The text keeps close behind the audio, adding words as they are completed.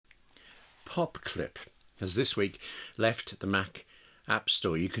PopClip has this week left the Mac App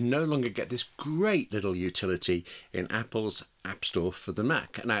Store. You can no longer get this great little utility in Apple's App Store for the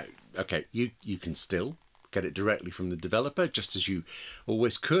Mac. Now, okay, you can still get it directly from the developer, just as you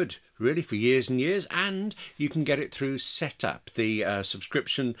always could, really, for years and years. And you can get it through Setup, the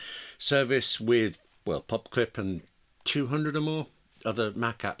subscription service with, well, PopClip and 200 or more other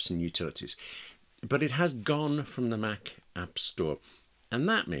Mac apps and utilities. But it has gone from the Mac App Store. And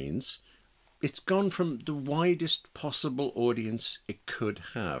that means it's gone from the widest possible audience it could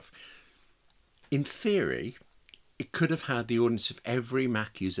have. In theory, it could have had the audience of every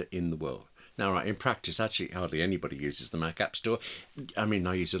Mac user in the world. Now, right, in practice, actually, hardly anybody uses the Mac App Store. I mean,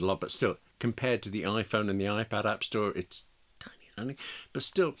 I use it a lot, but still, compared to the iPhone and the iPad App Store, it's tiny. But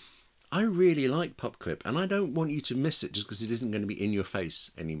still, I really like PopClip, and I don't want you to miss it just because it isn't going to be in your face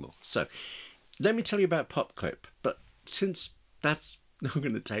anymore. So, let me tell you about PopClip, but since that's not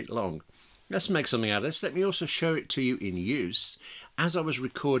going to take long, let's make something out of this. Let me also show it to you in use as I was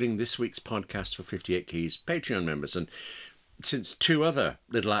recording this week's podcast for 58 Keys Patreon members. And since two other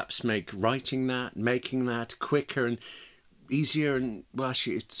little apps make writing that, making that quicker and easier, and well,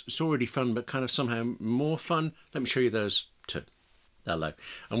 actually it's already fun, but kind of somehow more fun, let me show you those too. Hello,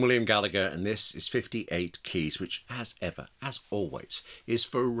 I'm William Gallagher, and this is 58 Keys, which, as ever, as always, is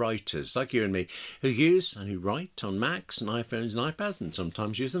for writers like you and me who use and who write on Macs and iPhones and iPads and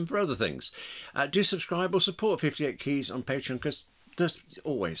sometimes use them for other things. Do subscribe or support 58 Keys on Patreon, because there's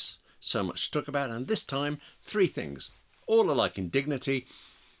always so much to talk about, and this time, 3 things, all alike in dignity,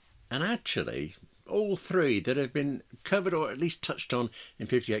 and actually all 3 that have been covered or at least touched on in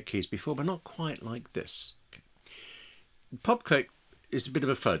 58 Keys before, but not quite like this. Okay. PopClip is a bit of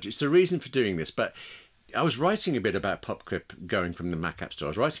a fudge. It's the reason for doing this, but I was writing a bit about PopClip going from the Mac App Store.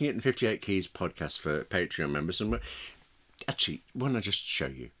 I was writing it in 58 Keys podcast for Patreon members, and actually, why don't I just show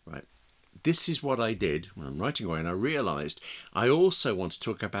you, right? This is what I did when I'm writing away, and I realised I also want to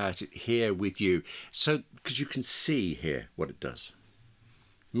talk about it here with you, so because you can see here what it does.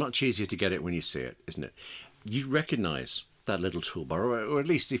 Much easier to get it when you see it, isn't it? You recognise that little toolbar, or at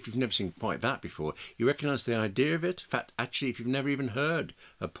least if you've never seen quite that before, you recognise the idea of it. In fact, actually, if you've never even heard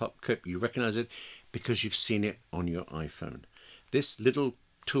of PopClip, you recognise it because you've seen it on your iPhone. This little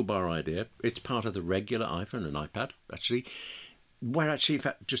toolbar idea, it's part of the regular iPhone and iPad, actually, where actually, in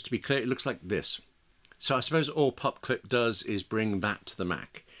fact, just to be clear, it looks like this. So I suppose all PopClip does is bring that to the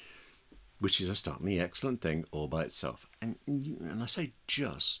Mac, which is a startlingly excellent thing all by itself. And I say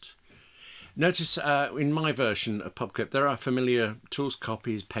just. Notice in my version of PopClip, there are familiar tools,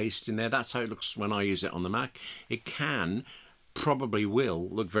 copies, paste in there. That's how it looks when I use it on the Mac. It can, probably will,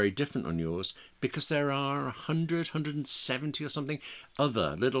 look very different on yours because there are 100, 170 or something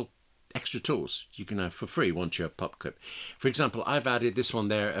other little extra tools you can have for free once you have PopClip. For example, I've added this one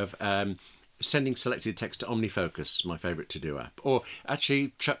there of sending selected text to OmniFocus, my favourite to-do app. Or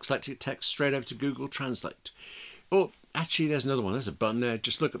actually chuck selected text straight over to Google Translate. Or actually, there's another one. There's a button there.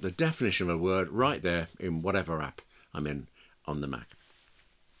 Just look up the definition of a word right there in whatever app I'm in on the Mac.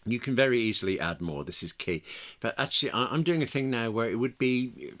 You can very easily add more. This is key. But actually, I'm doing a thing now where it would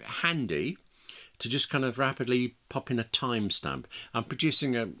be handy to just kind of rapidly pop in a timestamp. I'm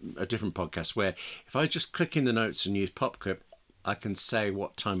producing a different podcast where if I just click in the notes and use PopClip, I can say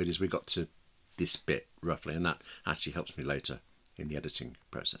what time it is we got to this bit, roughly. And that actually helps me later in the editing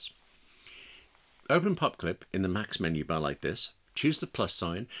process. Open PopClip in the Mac's menu bar like this, choose the plus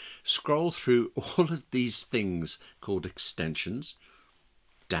sign, scroll through all of these things called extensions,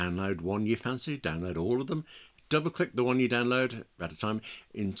 download one you fancy, download all of them, double click the one you download at a time,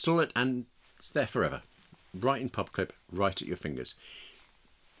 install it, and it's there forever. Right in PopClip, right at your fingers.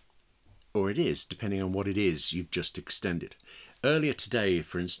 Or it is, depending on what it is you've just extended. Earlier today,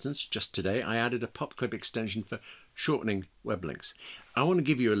 for instance, just today, I added a PopClip extension for shortening web links. I want to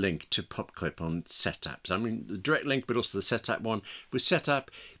give you a link to PopClip on Setup. I mean, the direct link, but also the Setup one. With Setup,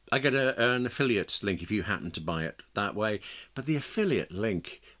 I get an affiliate link if you happen to buy it that way. But the affiliate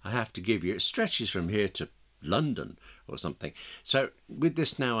link I have to give you, it stretches from here to London or something. So with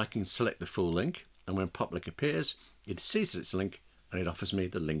this now, I can select the full link. And when PopClip appears, it sees that it's a link and it offers me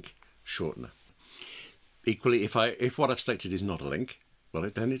the link shortener. Equally, if what I've selected is not a link, well,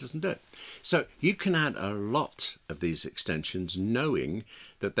 then it doesn't do it. So you can add a lot of these extensions knowing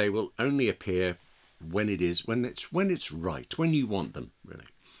that they will only appear when it's right, when you want them, really.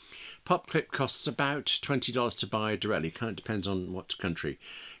 PopClip costs about $20 to buy directly. Kind of depends on what country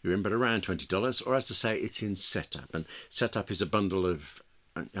you're in, but around $20. Or as I say, it's in Setup. And Setup is a bundle of,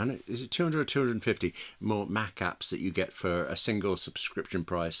 is it 200 or 250 more Mac apps that you get for a single subscription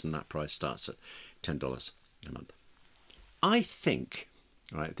price, and that price starts at $10 a month. I think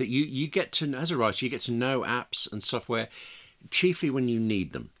right? That you get to, as a writer, you get to know apps and software chiefly when you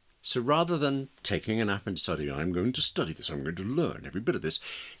need them. So rather than taking an app and deciding, I'm going to study this, I'm going to learn every bit of this,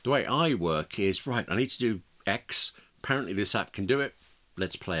 the way I work is, right, I need to do X. Apparently this app can do it.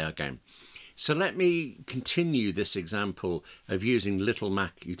 Let's play our game. So let me continue this example of using little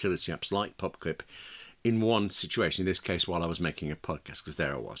Mac utility apps like PopClip in one situation, in this case while I was making a podcast, because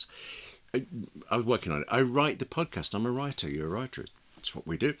there I was. I was working on it. I write the podcast. I'm a writer. You're a writer. It's what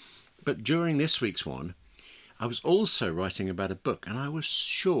we do. But during this week's one, I was also writing about a book, and I was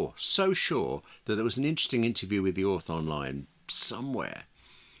sure, so sure, that there was an interesting interview with the author online somewhere.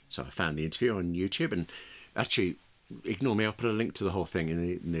 So I found the interview on YouTube, and actually, ignore me, I'll put a link to the whole thing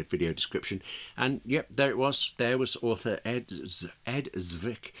in the video description. And yep, there it was. There was author Ed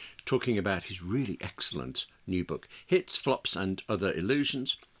Zwick talking about his really excellent new book, Hits, Flops and Other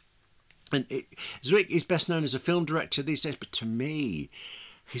Illusions. And Zwick is best known as a film director these days, but to me,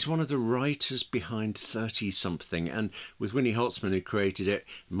 he's one of the writers behind 30-something, and with Winnie Holtzman, who created it,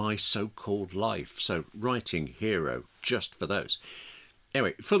 My So-Called Life. So writing hero just for those.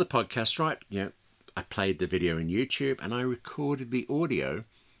 Anyway, for the podcast, right, I played the video in YouTube and I recorded the audio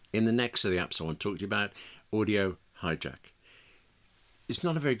in the next of the apps I want to talk to you about, Audio Hijack. It's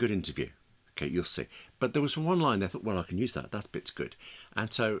not a very good interview. Okay, you'll see. But there was one line there I thought, well, I can use that. That bit's good.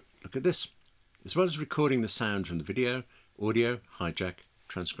 And so look at this. As well as recording the sound from the video, Audio Hijack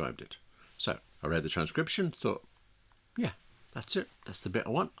transcribed it. So I read the transcription, thought, yeah, that's it. That's the bit I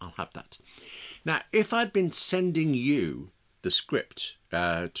want. I'll have that. Now, if I'd been sending you the script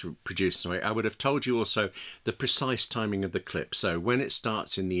to produce, I would have told you also the precise timing of the clip. So when it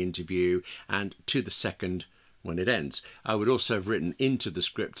starts in the interview and to the second when it ends. I would also have written into the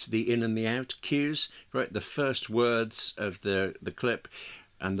script the in and the out cues, right? The first words of the clip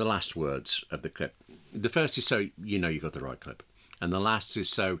and the last words of the clip. The first is so you know you got the right clip, and the last is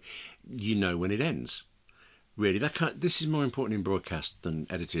so you know when it ends. Really, this is more important in broadcast than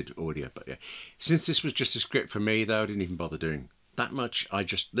edited audio. But yeah, since this was just a script for me, though, I didn't even bother doing that much. I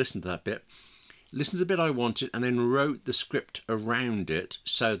just listened to that bit, listened to the bit I wanted, and then wrote the script around it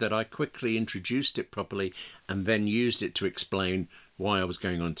so that I quickly introduced it properly and then used it to explain why I was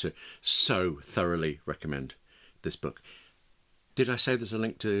going on to so thoroughly recommend this book. Did I say there's a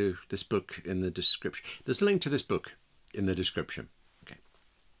link to this book in the description? There's a link to this book in the description. Okay.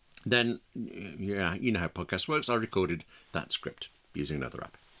 Then, yeah, you know how podcast works. I recorded that script using another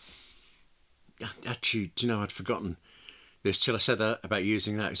app. Actually, do you know, I'd forgotten this till I said that about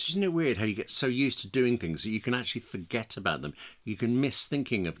using that. Isn't it weird how you get so used to doing things that you can actually forget about them? You can miss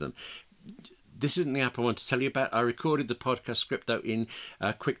thinking of them. This isn't the app I want to tell you about. I recorded the podcast script, though, in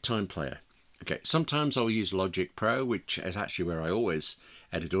QuickTime Player. Okay, sometimes I'll use Logic Pro, which is actually where I always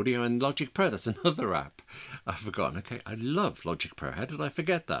edit audio, and Logic Pro, that's another app I've forgotten. Okay, I love Logic Pro. How did I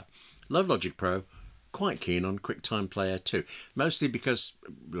forget that? Love Logic Pro. Quite keen on QuickTime Player too. Mostly because,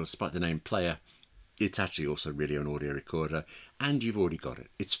 well, despite the name Player, it's actually also really an audio recorder, and you've already got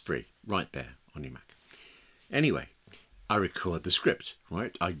it. It's free, right there on your Mac. Anyway, I record the script,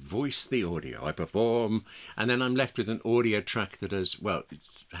 right? I voice the audio, I perform, and then I'm left with an audio track that has, well, it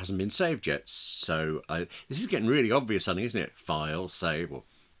hasn't been saved yet. So this is getting really obvious, I think, isn't it? File, save, or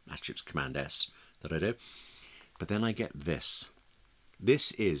actually it's Command S that I do. But then I get this.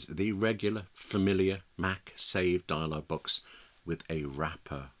 This is the regular, familiar Mac save dialog box with a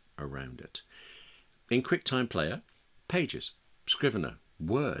wrapper around it. In QuickTime Player, Pages, Scrivener,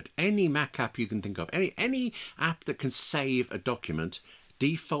 Word, any Mac app you can think of, any app that can save a document,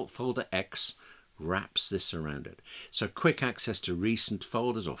 default folder X wraps this around it. So quick access to recent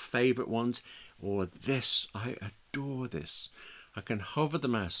folders or favorite ones, or this, I adore this. I can hover the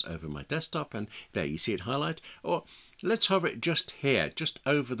mouse over my desktop and there you see it highlight, or let's hover it just here, just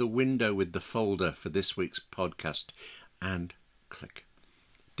over the window with the folder for this week's podcast and click.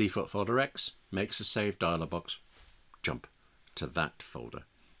 Default folder X makes a save dialog box, jump to that folder.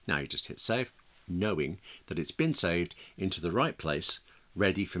 Now you just hit save, knowing that it's been saved into the right place,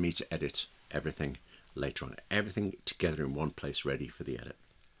 ready for me to edit everything later on. Everything together in one place, ready for the edit.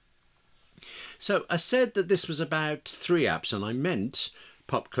 So I said that this was about 3 apps, and I meant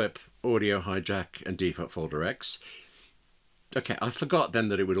PopClip, Audio Hijack, and Default Folder X. Okay, I forgot then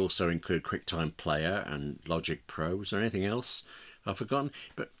that it would also include QuickTime Player and Logic Pro. Was there anything else I've forgotten?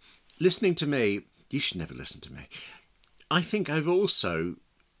 But listening to me, you should never listen to me. I think I've also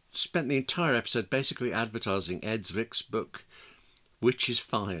spent the entire episode basically advertising Ed Zwick's book, which is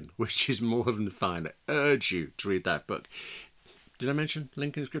fine, which is more than fine. I urge you to read that book. Did I mention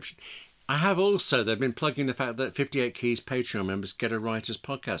link in the description? I have also, they've been plugging the fact that 58 Keys Patreon members get a writer's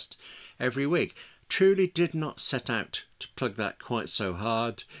podcast every week. truly did not set out to plug that quite so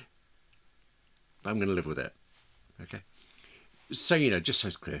hard. I'm going to live with it. Okay. So, you know, just so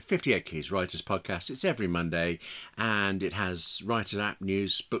it's clear, 58 Keys Writers Podcast. It's every Monday, and it has writer app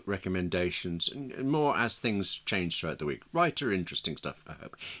news, book recommendations, and more as things change throughout the week. Writer interesting stuff, I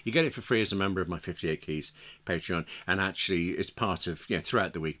hope. You get it for free as a member of my 58 Keys Patreon, and actually it's part of, you know,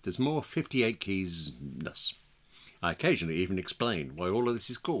 throughout the week, there's more 58 Keys-ness. I occasionally even explain why all of this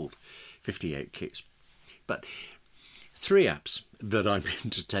is called 58 Keys. But 3 apps that I'm going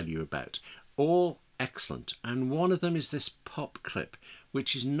to tell you about, all excellent, and one of them is this PopClip,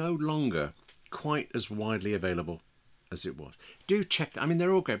 which is no longer quite as widely available as it was. Do check, I mean,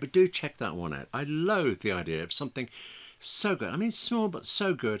 they're all great, but do check that one out. I loathe the idea of something so good, I mean, small but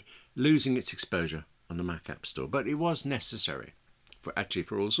so good, losing its exposure on the Mac App Store. But it was necessary,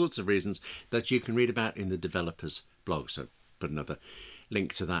 for all sorts of reasons that you can read about in the developers blog. So put another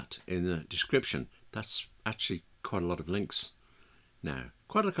link to that in the description. That's actually quite a lot of links now.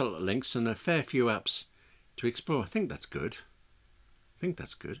 Quite a lot of links and a fair few apps to explore. I think that's good.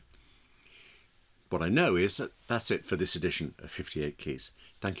 What I know is that that's it for this edition of 58 Keys.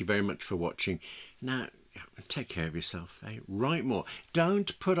 Thank you very much for watching. Now, take care of yourself. Eh? Write more.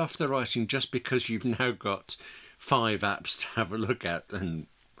 Don't put off the writing just because you've now got 5 apps to have a look at and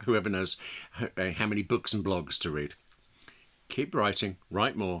whoever knows how many books and blogs to read. Keep writing,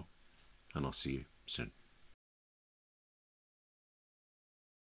 write more, and I'll see you soon.